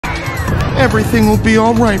Everything will be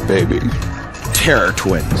all right, baby. Terror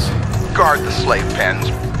twins. Guard the slave pens.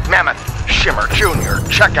 Mammoth, Shimmer, Jr.,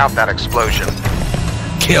 check out that explosion.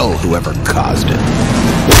 Kill whoever caused it.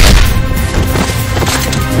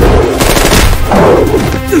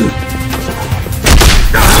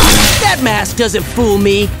 That mask doesn't fool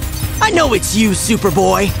me. I know it's you,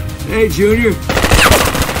 Superboy. Hey, Junior.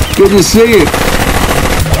 Good to see you.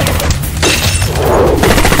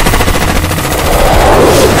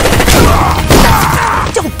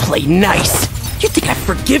 Don't play nice. You think I've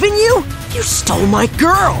forgiven you? You stole my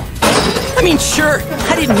girl. I mean, sure,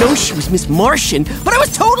 I didn't know she was Miss Martian, but I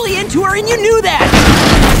was totally into her and you knew that.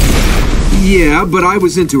 Yeah, but I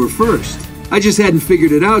was into her first. I just hadn't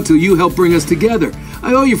figured it out till you helped bring us together.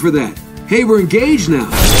 I owe you for that. Hey, we're engaged now.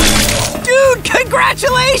 Dude,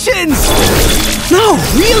 congratulations! No,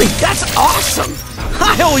 really, that's awesome.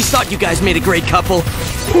 I always thought you guys made a great couple.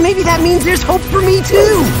 Maybe that means there's hope for me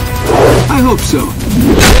too. I hope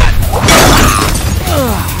so.